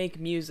don't make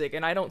music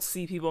and I don't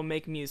see people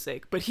make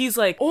music. But he's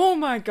like, oh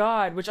my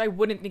god, which I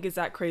wouldn't think is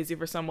that crazy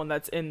for someone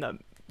that's in the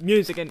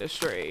music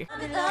industry.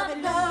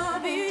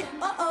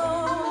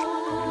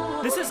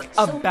 This is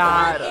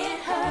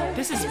bad.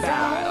 This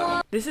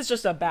is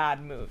just a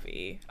bad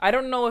movie. I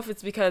don't know if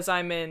it's because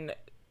I'm in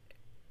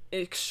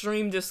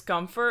extreme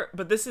discomfort,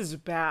 but this is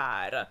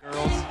bad.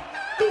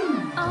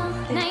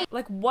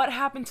 Like what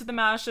happened to the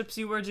mashups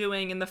you were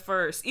doing in the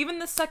first, even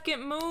the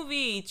second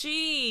movie?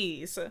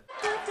 Jeez.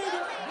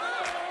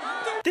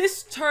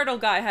 This turtle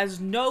guy has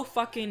no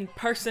fucking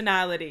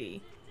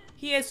personality.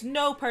 He has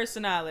no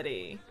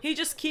personality. He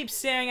just keeps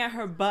staring at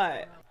her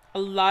butt. A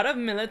lot of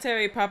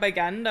military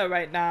propaganda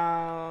right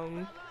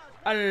now.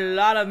 A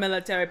lot of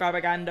military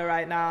propaganda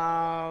right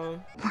now.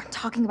 We're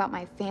talking about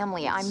my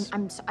family. I'm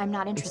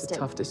not interested. It's a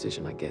tough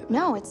decision, I get.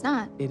 No, it's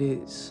not. It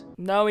is.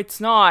 No, it's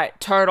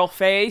not, Turtle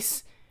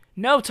Face.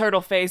 No,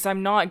 Turtle Face,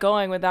 I'm not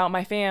going without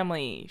my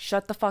family.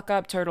 Shut the fuck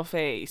up, Turtle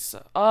Face.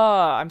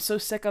 I'm so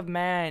sick of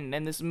men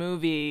in this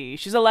movie.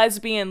 She's a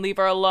lesbian, leave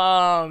her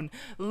alone.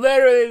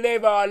 Literally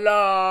leave her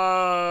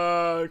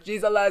alone.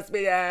 She's a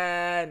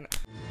lesbian.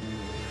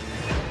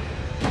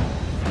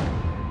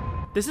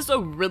 This is a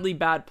really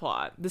bad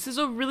plot. This is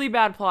a really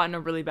bad plot and a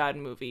really bad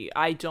movie.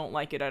 I don't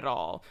like it at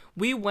all.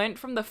 We went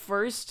from the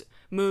first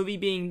movie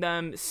being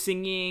them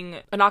singing,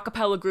 an a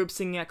cappella group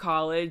singing at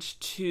college,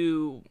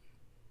 to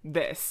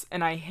this,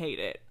 and I hate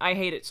it. I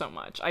hate it so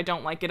much. I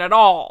don't like it at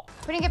all.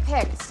 We didn't get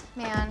picked,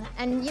 man.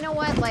 And you know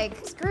what?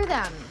 Like, screw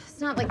them. It's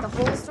not like the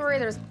whole story.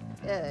 There's,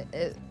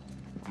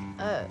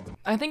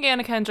 I think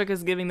Anna Kendrick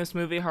is giving this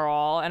movie her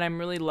all, and I'm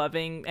really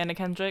loving Anna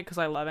Kendrick because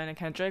I love Anna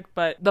Kendrick,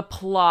 but the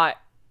plot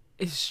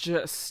is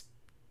just,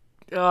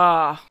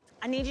 I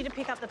need you to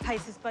pick up the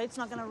pace. This boat's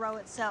not gonna row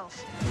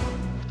itself.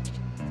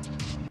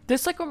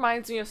 This like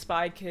reminds me of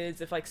Spy Kids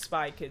if like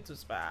Spy Kids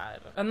was bad.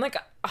 And like,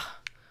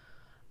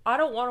 I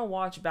don't want to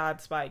watch bad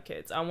Spy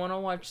Kids. I want to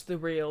watch the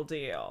real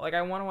deal. Like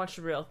I want to watch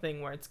the real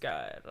thing where it's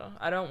good.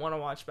 I don't want to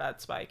watch bad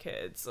Spy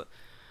Kids.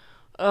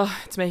 Ugh,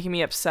 it's making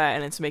me upset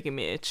and it's making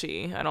me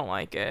itchy. I don't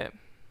like it.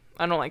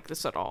 I don't like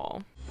this at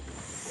all.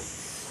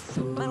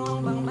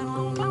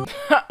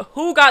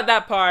 Who got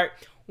that part?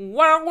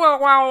 Wow,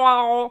 wow, wow,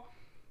 wow.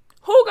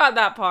 Who got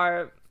that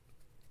part?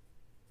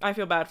 I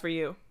feel bad for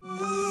you.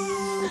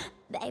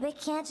 Baby,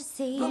 can't you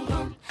see?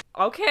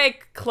 Okay,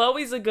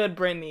 Chloe's a good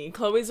Britney.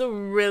 Chloe's a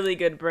really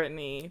good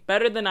Britney.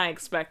 Better than I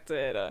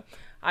expected.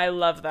 I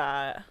love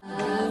that.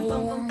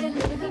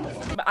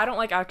 But I don't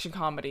like action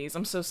comedies.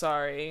 I'm so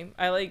sorry.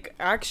 I like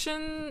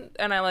action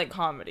and I like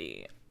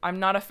comedy.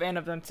 I'm not a fan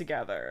of them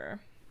together.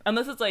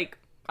 Unless it's like,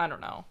 I don't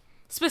know,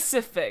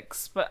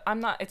 specifics, but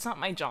it's not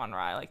my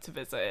genre I like to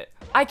visit.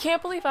 I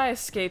can't believe I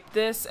escaped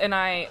this and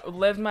I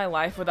lived my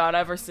life without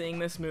ever seeing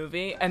this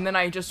movie, and then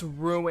I just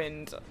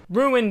ruined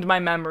my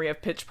memory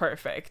of Pitch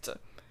Perfect.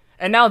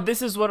 And now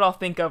this is what I'll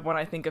think of when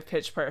I think of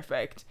Pitch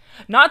Perfect.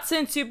 Not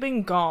Since You've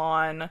Been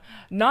Gone,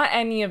 not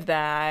any of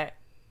that.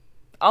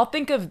 I'll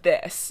think of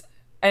this.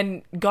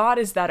 And God,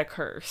 is that a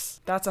curse?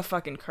 That's a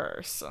fucking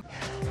curse.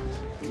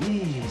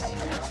 Easy.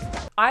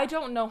 I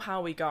don't know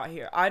how we got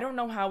here. I don't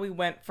know how we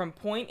went from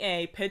point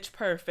A, Pitch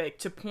Perfect,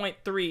 to point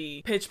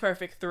 3, Pitch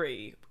Perfect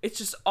 3. It's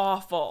just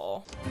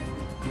awful.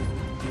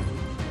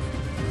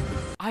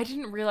 I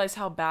didn't realize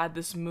how bad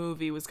this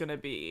movie was gonna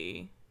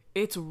be.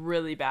 It's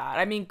really bad.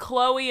 I mean,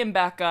 Chloe and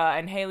Becca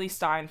and Haley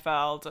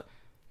Steinfeld,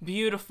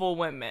 beautiful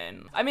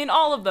women. I mean,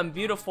 all of them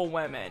beautiful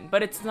women,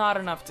 but it's not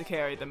enough to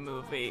carry the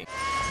movie.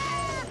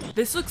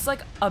 This looks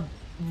like a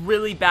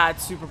really bad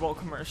Super Bowl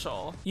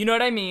commercial. You know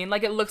what I mean?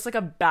 Like, it looks like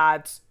a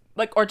bad,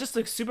 like, or just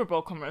a Super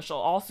Bowl commercial.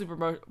 All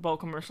Super Bowl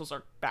commercials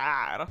are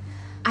bad.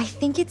 I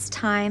think it's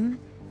time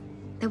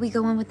that we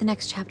go on with the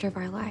next chapter of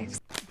our lives.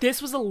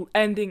 This was a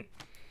ending.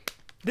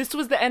 This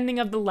was the ending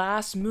of the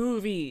last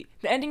movie.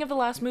 The ending of the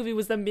last movie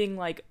was them being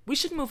like, we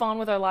should move on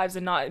with our lives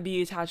and not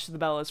be attached to the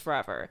Bellas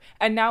forever.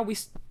 And now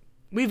we've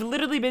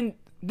literally been,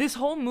 this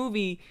whole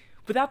movie,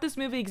 without this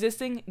movie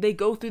existing, they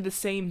go through the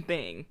same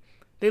thing.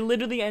 They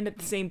literally end at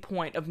the same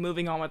point of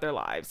moving on with their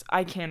lives.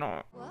 I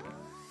cannot.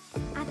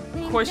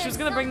 Of course, she was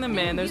gonna bring them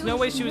in. There's no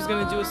way she was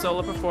gonna do a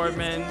solo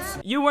performance.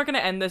 You weren't gonna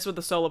end this with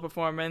a solo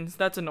performance.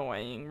 That's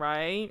annoying,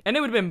 right? And it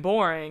would've been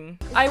boring.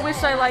 I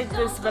wish I liked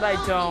this, but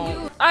I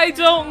don't. I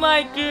don't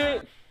like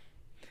it.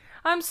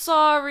 I'm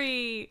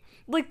sorry.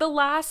 Like, the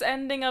last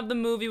ending of the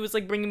movie was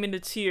like bringing me to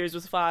tears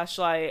with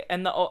Flashlight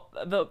and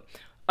the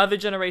other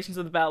generations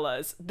of the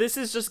Bellas. This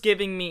is just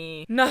giving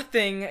me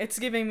nothing. It's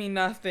giving me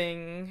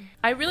nothing.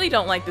 I really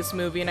don't like this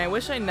movie, and I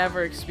wish I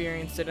never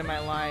experienced it in my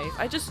life.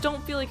 I just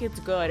don't feel like it's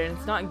good, and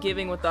it's not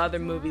giving what the other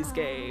movies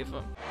gave.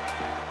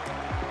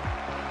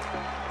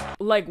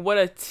 Like what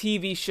a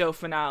TV show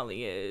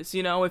finale is.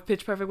 You know, if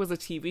Pitch Perfect was a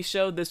TV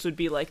show, this would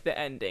be like the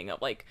ending of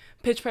like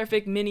Pitch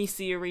Perfect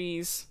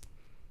miniseries.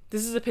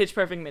 This is a Pitch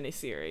Perfect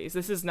miniseries.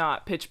 This is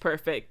not Pitch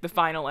Perfect, the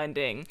final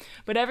ending.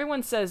 But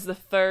everyone says the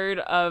third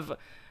of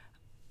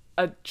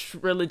a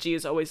trilogy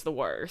is always the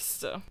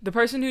worst. The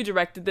person who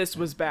directed this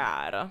was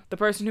bad. The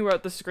person who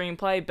wrote the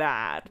screenplay,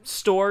 bad.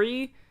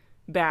 Story,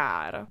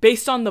 bad.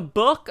 Based on the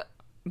book,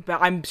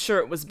 I'm sure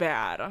it was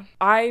bad.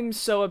 I'm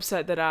so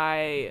upset that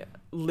I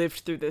lived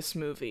through this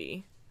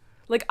movie.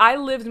 Like, I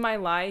lived my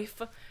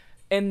life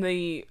in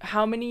the,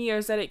 how many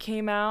years that it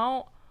came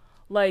out?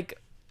 Like,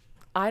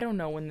 I don't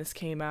know when this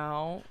came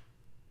out.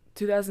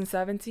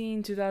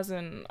 2017,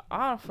 2000,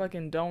 I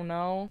fucking don't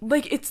know.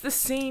 Like, it's the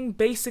same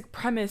basic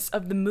premise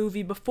of the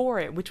movie before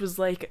it, which was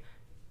like,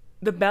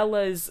 the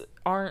Bellas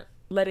aren't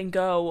letting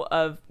go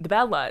of the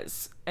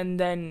Bellas, and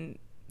then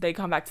they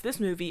come back to this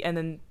movie, and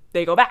then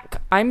they go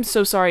back. I'm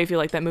so sorry if you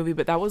like that movie,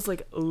 but that was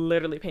like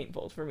literally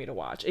painful for me to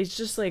watch. It's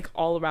just like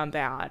all around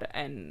bad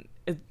and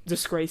a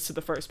disgrace to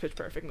the first Pitch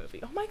Perfect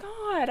movie. Oh my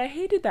god, I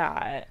hated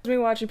that. Me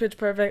watching Pitch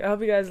Perfect. I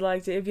hope you guys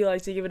liked it. If you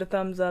liked it, give it a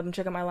thumbs up and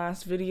check out my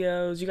last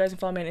videos. You guys can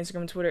follow me on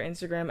Instagram and Twitter.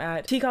 Instagram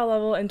at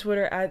Lovell and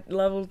Twitter at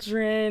Lovell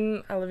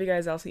Trin. I love you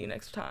guys. I'll see you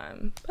next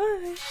time.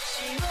 Bye.